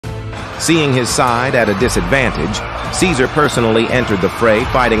Seeing his side at a disadvantage, Caesar personally entered the fray,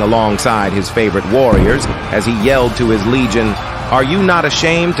 fighting alongside his favorite warriors as he yelled to his legion, "Are you not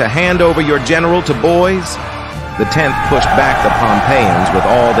ashamed to hand over your general to boys?" The 10th pushed back the Pompeians with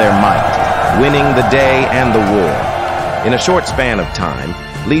all their might, winning the day and the war. In a short span of time,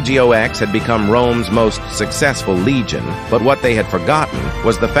 Legio X had become Rome's most successful legion, but what they had forgotten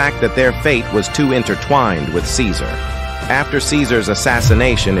was the fact that their fate was too intertwined with Caesar. After Caesar's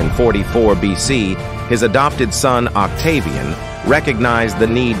assassination in 44 BC, his adopted son Octavian recognized the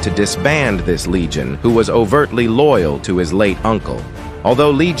need to disband this legion, who was overtly loyal to his late uncle.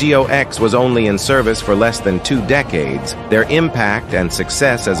 Although Legio X was only in service for less than 2 decades, their impact and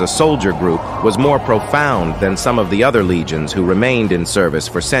success as a soldier group was more profound than some of the other legions who remained in service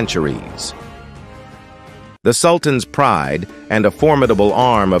for centuries. The Sultan's pride and a formidable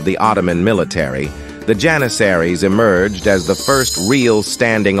arm of the Ottoman military, the Janissaries emerged as the first real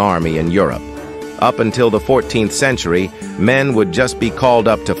standing army in Europe. Up until the 14th century, men would just be called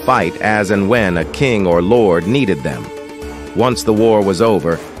up to fight as and when a king or lord needed them. Once the war was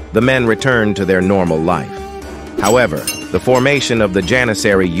over, the men returned to their normal life. However, the formation of the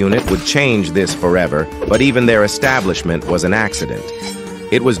Janissary unit would change this forever, but even their establishment was an accident.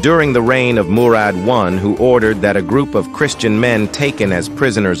 It was during the reign of Murad I who ordered that a group of Christian men taken as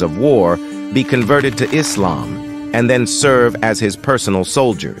prisoners of war be converted to Islam and then serve as his personal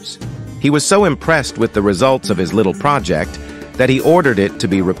soldiers. He was so impressed with the results of his little project that he ordered it to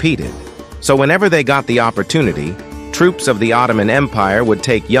be repeated. So whenever they got the opportunity, troops of the Ottoman Empire would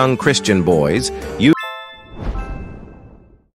take young Christian boys,